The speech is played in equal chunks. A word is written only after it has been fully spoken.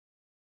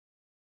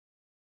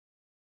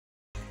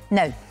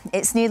Now,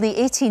 it's nearly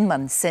 18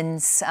 months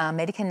since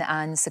American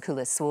Anne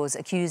Sacoolas was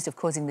accused of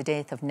causing the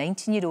death of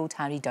 19-year-old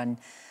Harry Dunn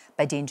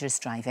by dangerous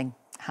driving.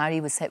 Harry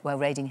was hit while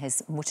riding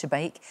his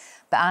motorbike,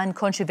 but Anne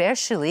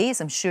controversially, as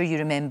I'm sure you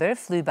remember,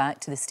 flew back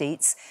to the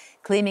States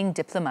claiming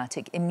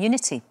diplomatic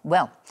immunity.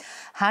 Well,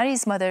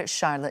 Harry's mother,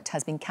 Charlotte,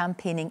 has been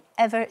campaigning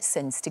ever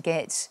since to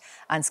get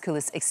Anne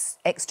Sacoolas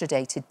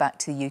extradited back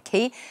to the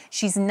UK.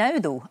 She's now,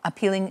 though,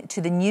 appealing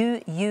to the new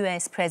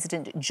US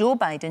President Joe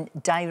Biden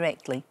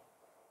directly.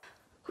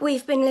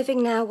 We've been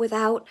living now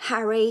without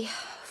Harry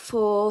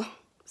for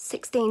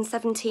 16,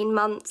 17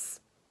 months.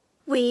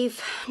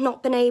 We've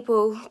not been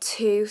able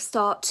to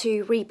start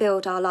to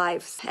rebuild our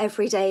lives.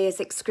 Every day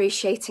is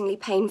excruciatingly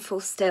painful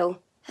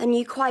still. And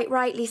you quite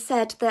rightly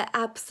said that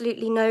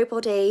absolutely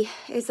nobody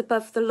is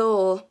above the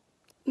law.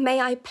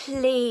 May I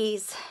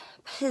please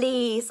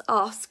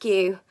ask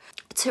you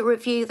to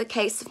review the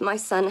case of my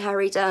son,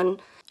 Harry Dunn.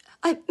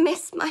 I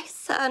miss my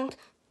son.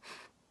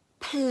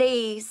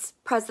 Please,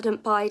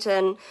 President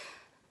Biden,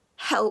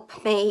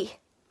 help me.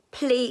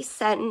 Please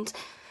send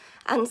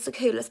Anne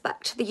Sacoolas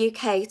back to the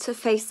UK to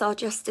face our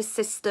justice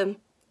system.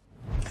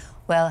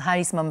 Well,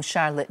 Harry's mum,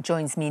 Charlotte,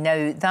 joins me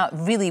now. That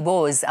really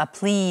was a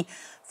plea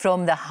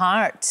from the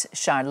heart,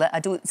 Charlotte.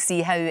 I don't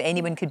see how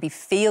anyone could be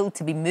failed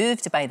to be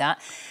moved by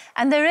that.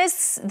 And there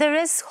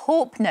is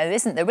hope now,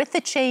 isn't there? With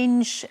the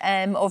change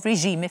of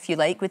regime, if you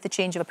like, with the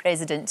change of a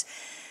president,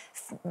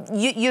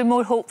 you're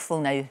more hopeful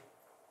now.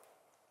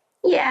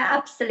 Yeah,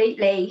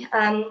 absolutely.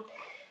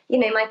 You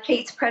know, my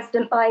plea to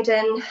President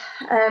Biden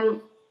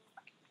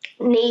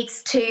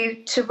needs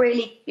to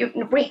really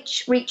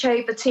reach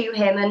over to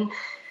him, and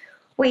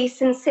we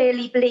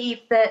sincerely believe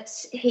that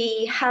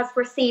he has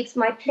received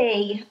my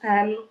plea.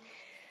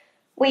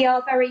 We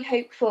are very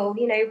hopeful.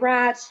 You know,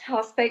 Rad,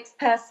 our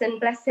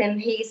spokesperson, bless him,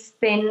 he's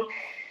been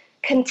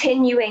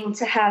continuing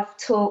to have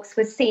talks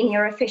with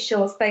senior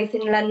officials both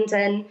in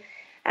London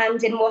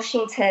and in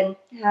Washington.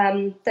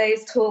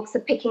 Those talks are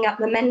picking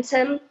up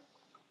momentum,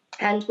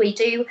 and we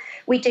do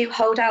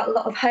hold out a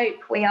lot of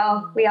hope. We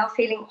are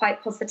feeling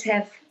quite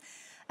positive.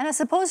 And I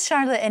suppose,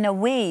 Charlotte, in a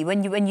way,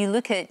 when you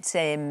look at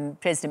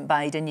President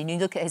Biden and you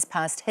look at his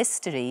past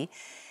history,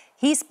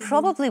 he's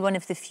probably one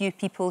of the few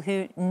people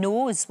who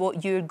knows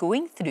what you're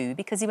going through,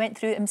 because he went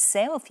through it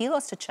himself. He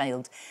lost a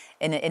child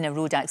in a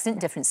road accident,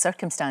 different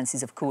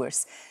circumstances, of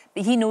course,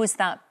 but he knows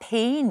that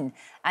pain,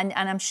 and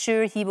I'm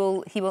sure he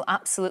will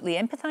absolutely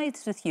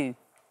empathise with you.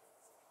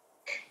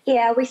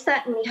 Yeah, we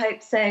certainly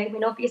hope so. I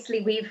mean,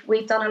 obviously,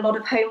 we've done a lot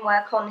of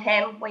homework on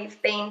him. We've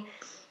been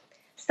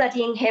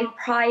studying him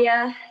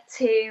prior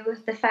to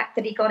the fact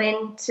that he got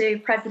into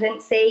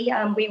presidency.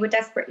 We were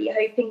desperately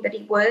hoping that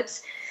he would.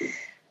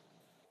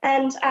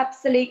 And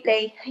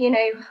absolutely, you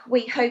know,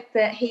 we hope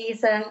that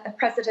he's a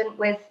president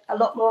with a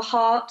lot more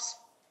heart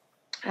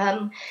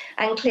and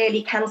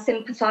clearly can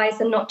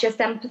sympathise and not just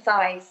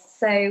empathise.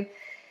 So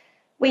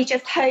we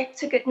just hope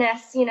to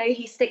goodness, you know,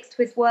 he sticks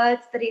to his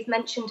words that he's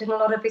mentioned in a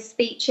lot of his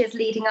speeches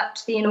leading up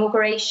to the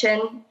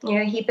inauguration. You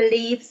know, he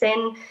believes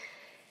in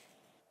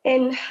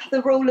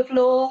the rule of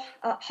law,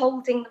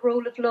 upholding the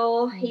rule of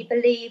law. He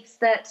believes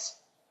that,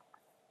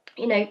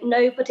 you know,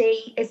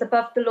 nobody is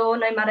above the law,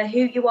 no matter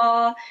who you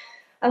are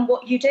and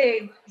what you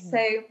do.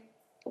 So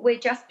we're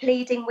just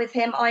pleading with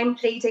him. I'm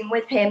pleading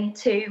with him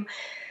to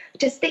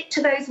stick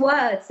to those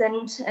words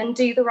and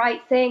do the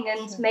right thing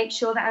and make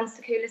sure that Anne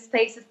Sacoolas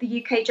faces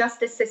the UK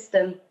justice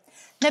system.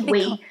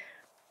 Now,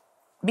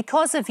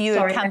 because of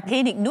your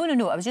campaigning...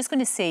 No, I was just going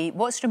to say,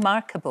 what's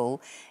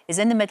remarkable is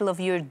in the middle of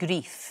your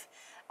grief,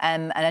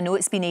 and I know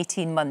it's been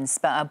 18 months,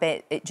 but I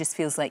bet it just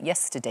feels like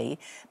yesterday.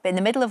 But in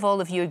the middle of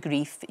all of your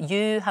grief,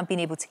 you have been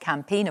able to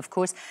campaign, of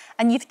course,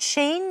 and you've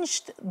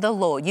changed the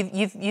law.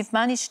 You've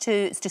managed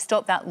to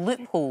stop that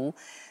loophole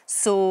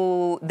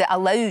so that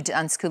allowed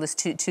Anne Sacoolas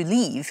to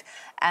leave.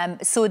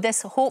 So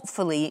this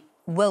hopefully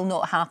will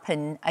not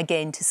happen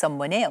again to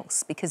someone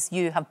else, because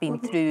you have been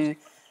through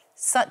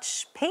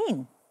such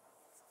pain.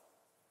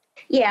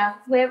 Yeah,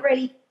 we're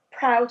really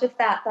proud of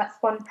that. That's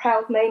one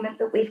proud moment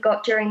that we've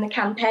got during the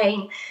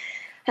campaign.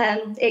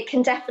 It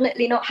can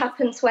definitely not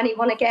happen to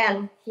anyone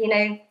again. You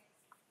know,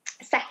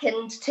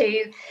 second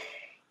to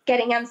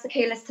getting Anne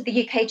Sacoolas to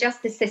the UK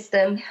justice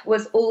system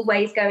was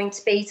always going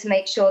to be to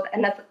make sure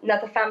that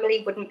another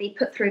family wouldn't be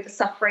put through the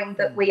suffering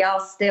that we are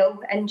still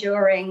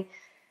enduring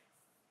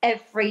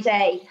every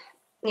day.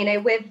 You know,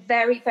 we're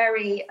very,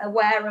 very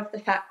aware of the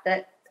fact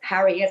that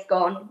Harry is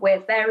gone. We're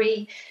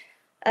very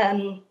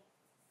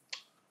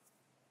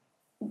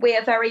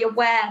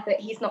aware that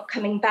he's not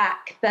coming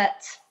back,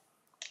 but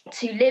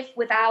to live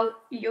without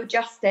your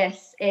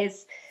justice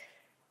is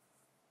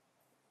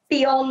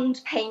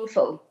beyond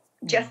painful,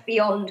 just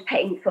beyond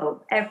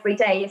painful. Every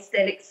day is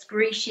still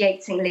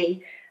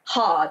excruciatingly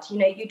hard. You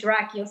know, you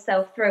drag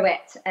yourself through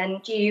it,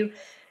 and you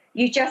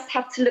just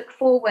have to look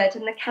forward.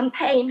 And the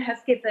campaign has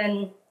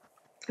given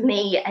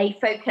me a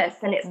focus,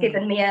 and it's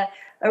given me a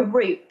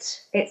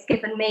route. It's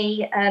given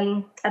me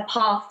a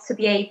path to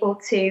be able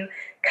to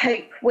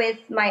cope with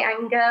my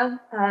anger,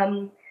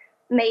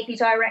 maybe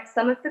direct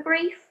some of the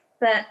grief,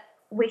 but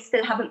we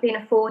still haven't been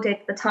afforded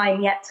the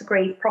time yet to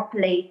grieve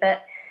properly.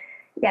 But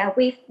yeah,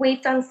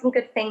 we've done some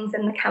good things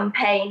in the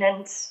campaign,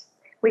 and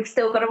we've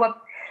still got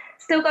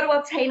to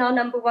obtain our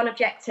 #1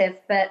 objective,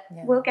 but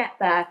we'll get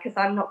there, because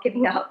I'm not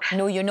giving up.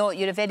 No, you're not.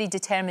 You're a very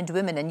determined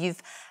woman, and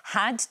you've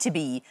had to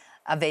be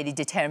a very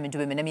determined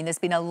woman. I mean, there's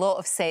been a lot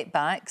of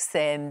setbacks.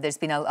 There's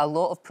been a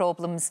lot of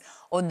problems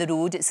on the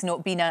road. It's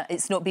not been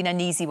an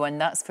easy one,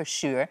 that's for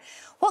sure.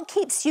 What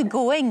keeps you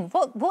going?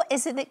 What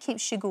is it that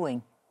keeps you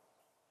going?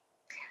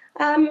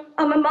 I'm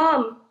a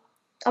mum.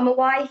 I'm a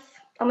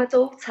wife. I'm a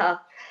daughter.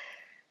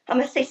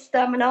 I'm a sister.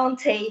 I'm an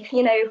auntie.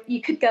 You know,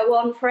 you could go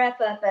on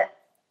forever, but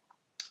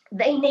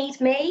they need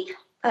me.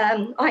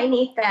 I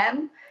need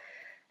them,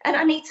 and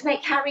I need to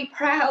make Harry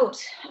proud.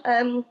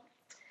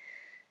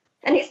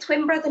 And his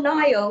twin brother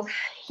Niall,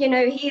 you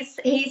know, he's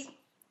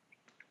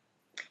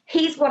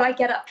what I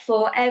get up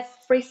for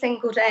every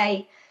single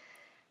day,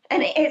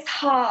 and it is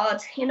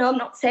hard. You know, I'm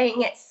not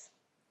saying it's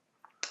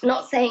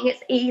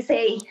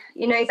easy.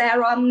 You know,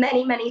 there are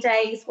many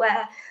days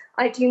where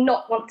I do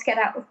not want to get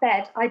out of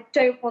bed. I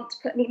don't want to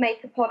put any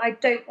makeup on. I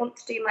don't want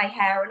to do my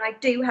hair, and I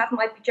do have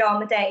my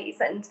pajama days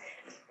and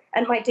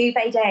my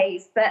duvet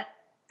days. But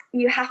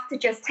you have to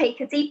just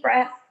take a deep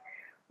breath,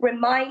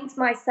 remind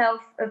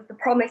myself of the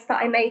promise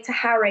that I made to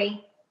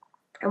Harry.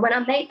 And when I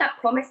made that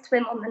promise to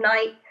him on the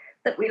night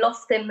that we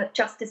lost him, that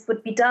justice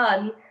would be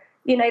done,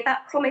 you know,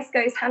 that promise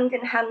goes hand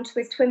in hand to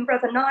his twin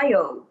brother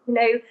Niall. You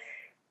know,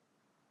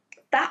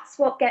 that's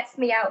what gets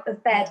me out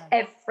of bed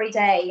every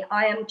day.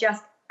 I am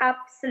just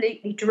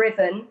absolutely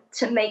driven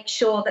to make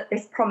sure that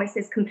this promise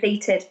is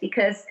completed,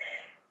 because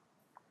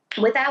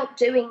without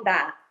doing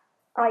that,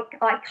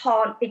 I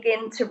can't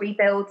begin to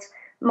rebuild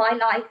my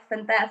life,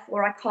 and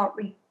therefore I can't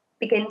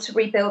begin to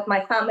rebuild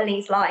my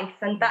family's life.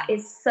 And that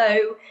is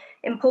so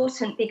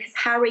important, because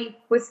Harry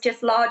was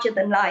just larger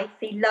than life.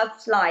 He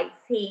loved life.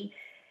 He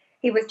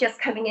was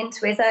just coming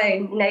into his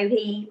own. You know,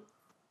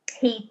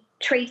 he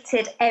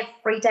treated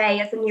every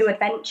day as a new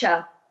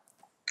adventure.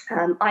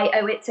 I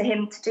owe it to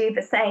him to do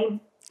the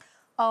same.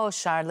 Oh,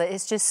 Charlotte,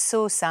 it's just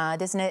so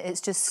sad, isn't it?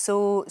 It's just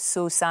so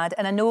sad.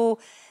 And I know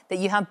that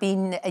you have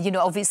been, you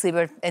know, obviously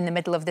we're in the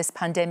middle of this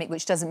pandemic,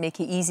 which doesn't make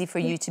it easy for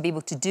you to be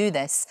able to do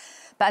this.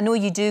 But I know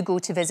you do go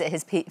to visit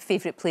his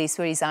favourite place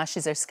where his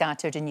ashes are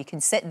scattered, and you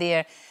can sit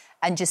there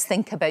and just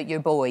think about your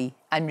boy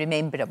and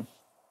remember him.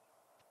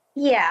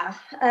 Yeah,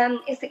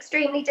 it's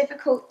extremely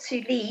difficult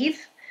to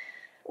leave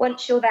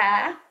once you're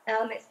there.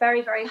 It's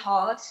very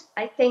hard.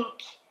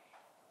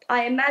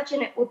 I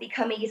imagine it will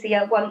become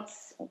easier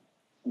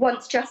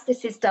once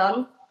justice is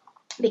done,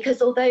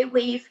 because although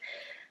we've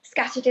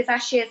scattered his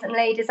ashes and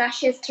laid his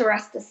ashes to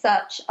rest as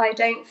such, I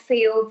don't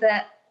feel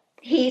that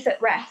he's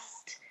at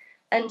rest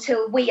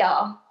until we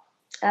are.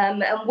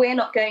 And we're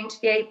not going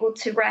to be able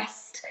to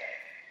rest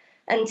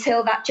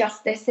until that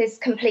justice is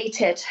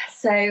completed.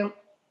 So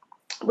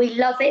we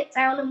love it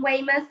down in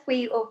Weymouth,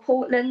 or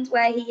Portland,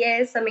 where he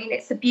is. I mean,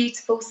 it's a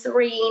beautiful,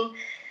 serene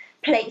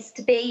place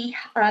to be,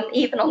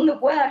 even on the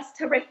worst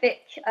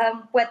horrific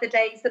weather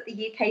days that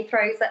the UK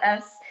throws at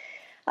us.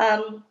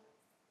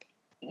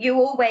 You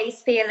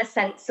always feel a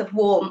sense of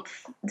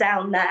warmth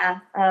down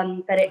there,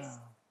 but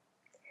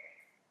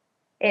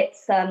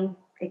it's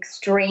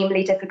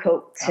extremely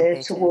difficult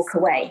to walk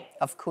away.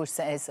 Of course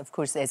it is, of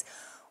course it is.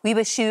 We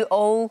wish you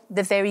all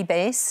the very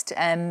best.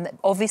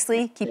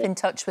 Obviously, keep in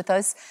touch with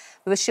us.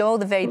 We wish you all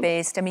the very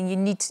best. I mean, you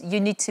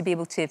need to be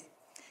able to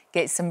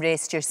get some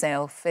rest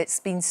yourself. It's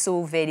been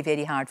so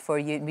very hard for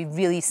you, and we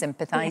really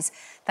sympathise.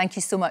 Thank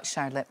you so much,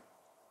 Charlotte.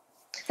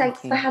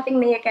 Thanks for having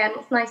me again.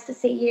 It's nice to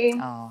see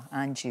you. Oh,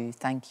 and you.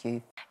 Thank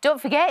you.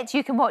 Don't forget,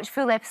 you can watch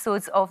full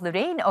episodes of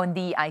Lorraine on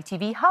the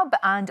ITV Hub,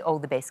 and all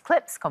the best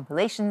clips,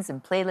 compilations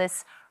and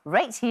playlists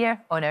right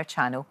here on our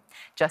channel.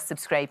 Just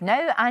subscribe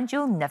now and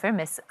you'll never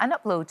miss an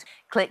upload.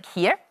 Click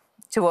here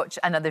to watch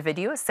another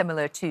video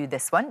similar to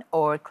this one,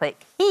 or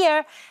click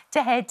here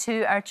to head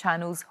to our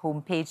channel's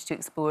homepage to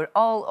explore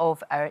all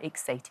of our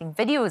exciting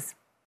videos.